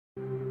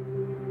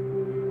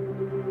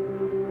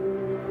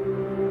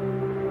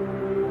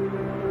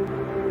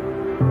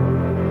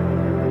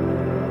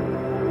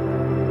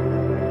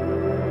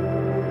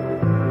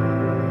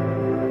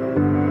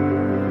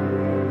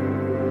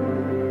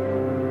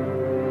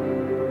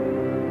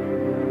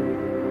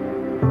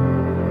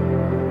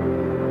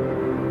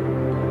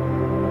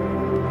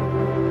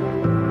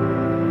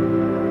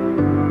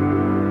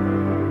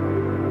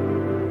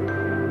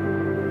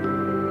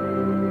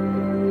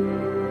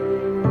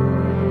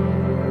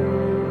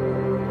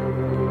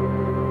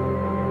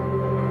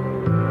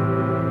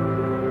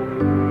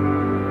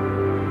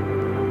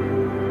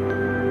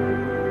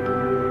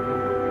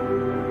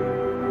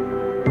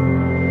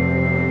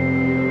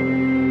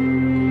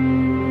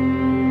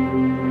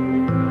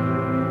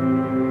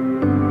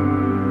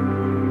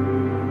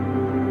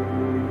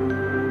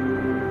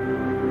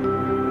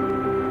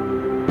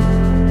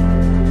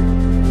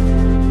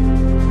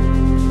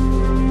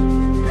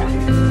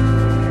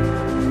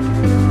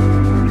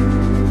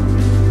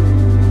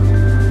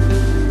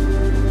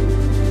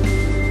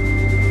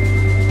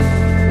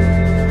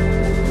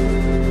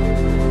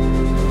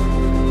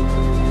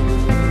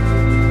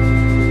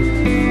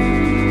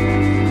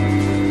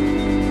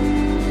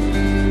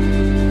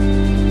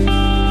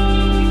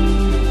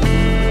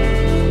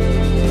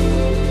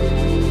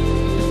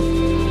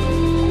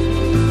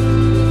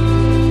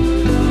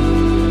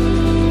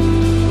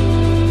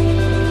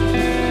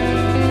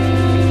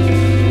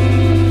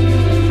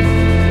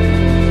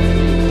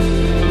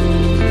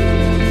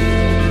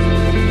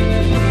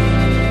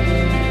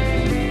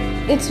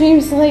It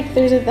seems like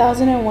there's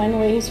 1,001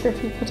 ways for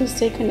people to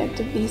stay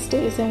connected these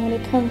days, and when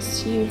it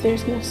comes to you,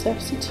 there's no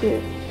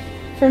substitute.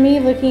 For me,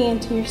 looking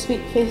into your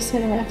sweet face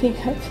and wrapping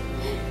up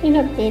in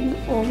a big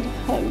old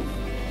hug.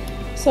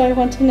 So I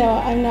want to know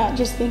I'm not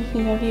just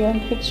thinking of you, I'm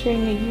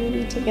picturing a you and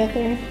me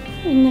together,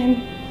 and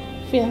I'm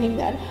feeling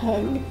that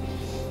hug.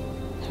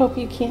 Hope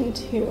you can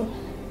too.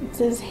 It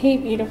says, hey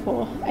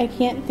beautiful, I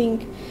can't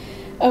think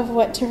of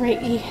what to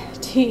write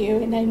to you,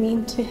 and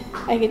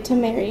I get to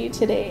marry you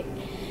today.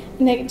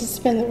 And I get to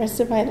spend the rest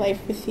of my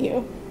life with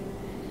you.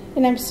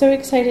 And I'm so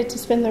excited to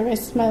spend the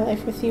rest of my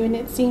life with you, and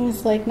it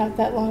seems like not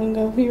that long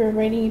ago we were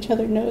writing each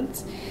other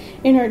notes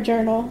in our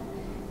journal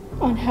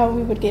on how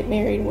we would get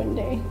married one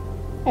day.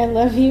 I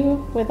love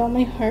you with all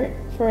my heart,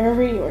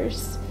 forever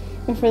yours.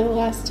 And for the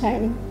last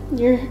time,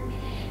 your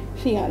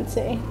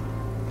fiance,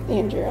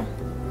 Andrew.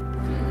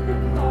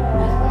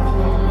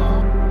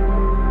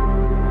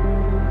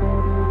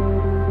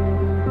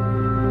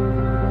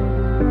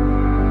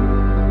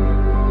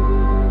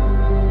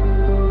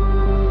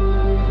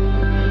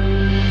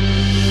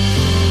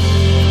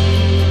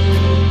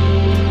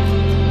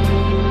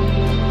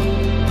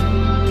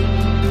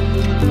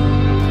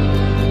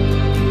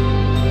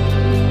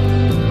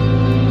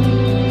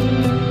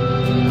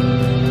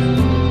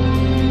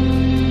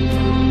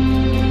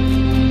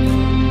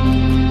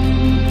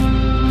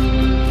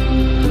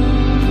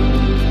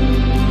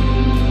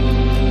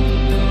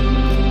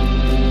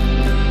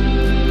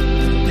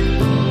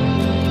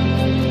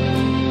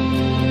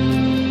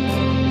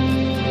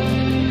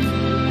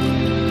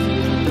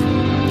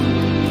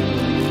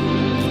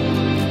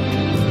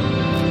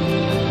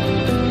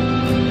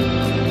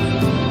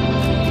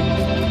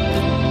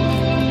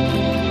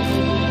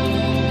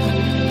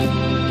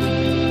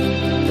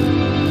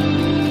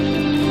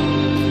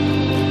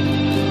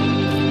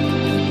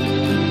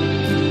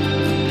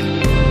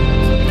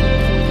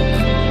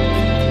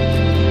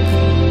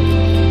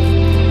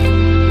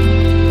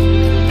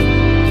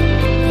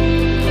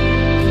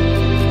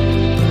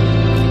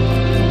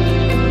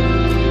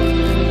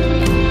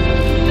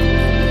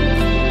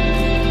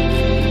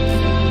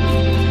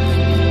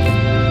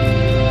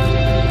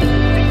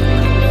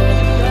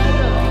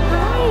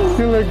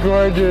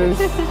 Gorgeous.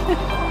 Oh,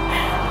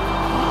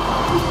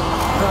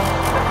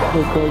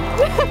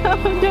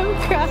 don't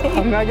cry.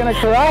 I'm not gonna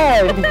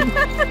cry.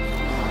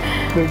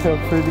 They're so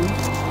pretty. I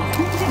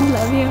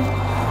love you.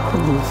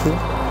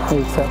 Are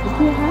you excited?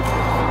 Yeah.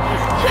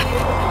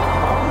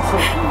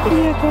 Are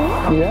you okay?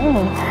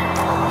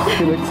 Yeah.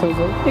 You look so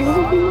good. You're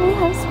gonna be my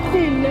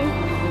husband.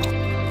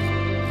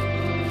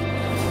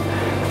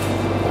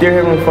 Dear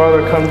Heavenly Father,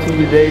 I come to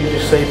you today to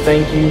just say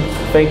thank you.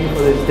 Thank you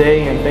for this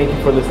day and thank you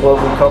for this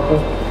lovely couple.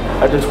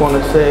 I just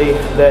want to say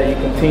that you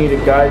continue to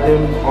guide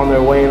them on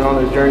their way and on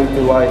their journey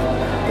through life.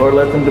 Lord,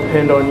 let them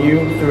depend on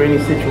you through any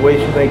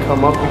situation they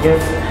come up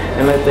against,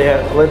 and let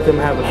them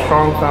have a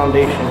strong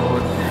foundation,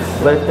 Lord.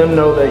 Let them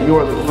know that you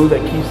are the glue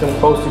that keeps them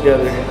close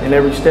together. And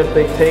every step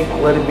they take,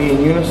 let it be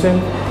in unison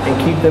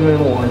and keep them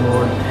in one,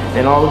 Lord.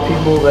 And all the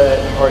people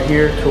that are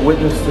here to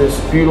witness this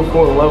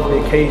beautiful and lovely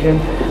occasion,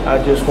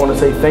 I just want to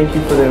say thank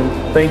you for them.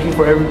 Thank you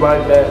for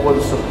everybody that was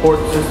a support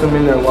system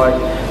in their life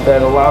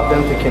that allowed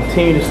them to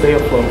continue to stay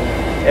afloat.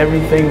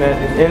 Everything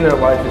that is in their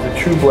life is a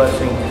true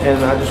blessing,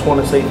 and I just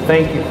want to say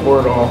thank you for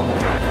it all.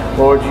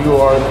 Lord, you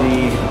are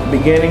the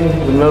beginning,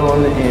 the middle,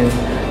 and the end.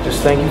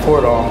 Just thank you for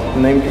it all.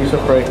 In the name of Jesus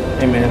I pray.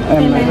 Amen.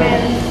 Amen.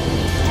 Amen.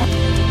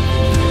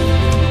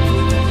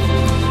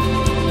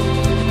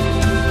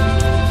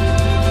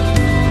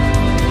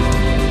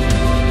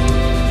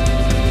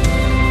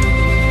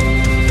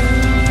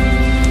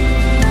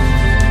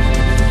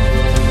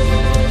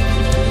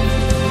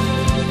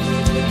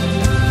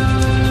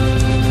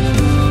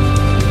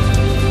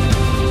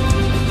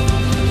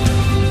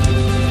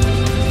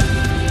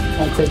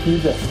 I take you,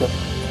 Jessica,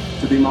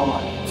 to be my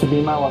wife. To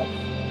be my wife.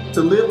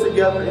 To live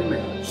together in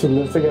marriage. To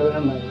live together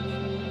in marriage.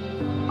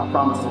 I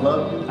promise to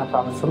love you. I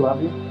promise to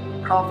love you.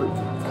 Comfort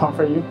you.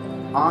 Comfort you.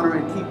 Honor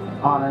and keep you.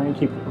 Honor and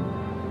keep you.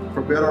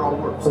 For better or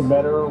worse. For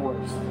better or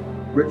worse.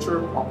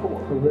 Richer or poor.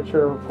 For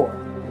richer or poor.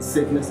 In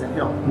sickness and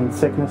health. In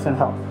sickness and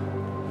health.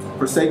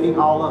 Forsaking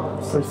all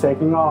others.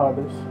 Forsaking all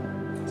others.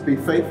 To be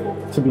faithful.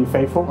 To be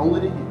faithful.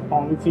 Only to you.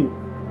 Only to you.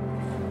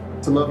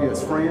 To love you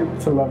as friend.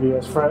 To love you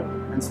as friend.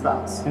 And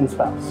spouse. And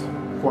spouse.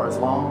 For as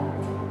long.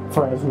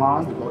 For as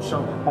long. As we both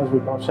shall live. As we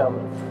both shall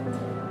live.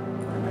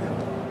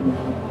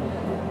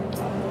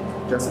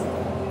 Jessica,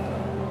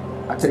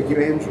 I take you,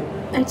 Andrew.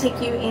 I take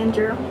you,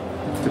 Andrew.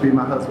 To be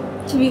my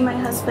husband. To be my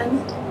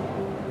husband.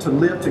 To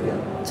live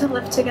together. To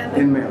live together.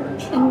 In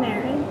marriage. In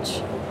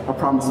marriage. I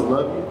promise to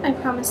love you. I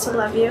promise to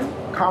love you.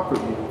 Comfort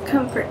you.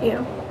 Comfort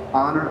you.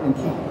 Honor and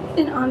keep you.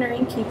 And honor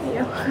and keep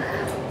you.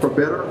 For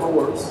better or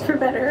worse. For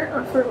better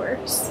or for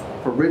worse.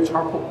 For richer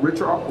or poor.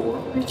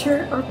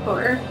 Richer or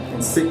poor.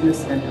 In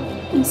sickness and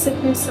health. In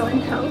sickness or in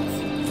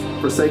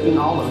health. Forsaking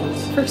all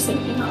others.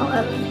 Forsaking all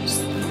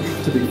others.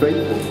 To be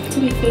faithful. To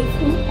be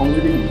faithful.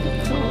 Only to you.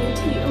 Only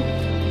to you.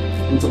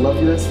 And to love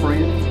you as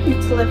friend.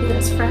 And to love you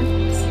as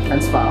friends.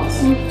 And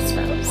spouse. And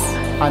spouse.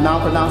 I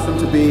now pronounce them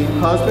to be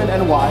husband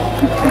and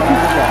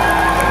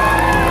wife.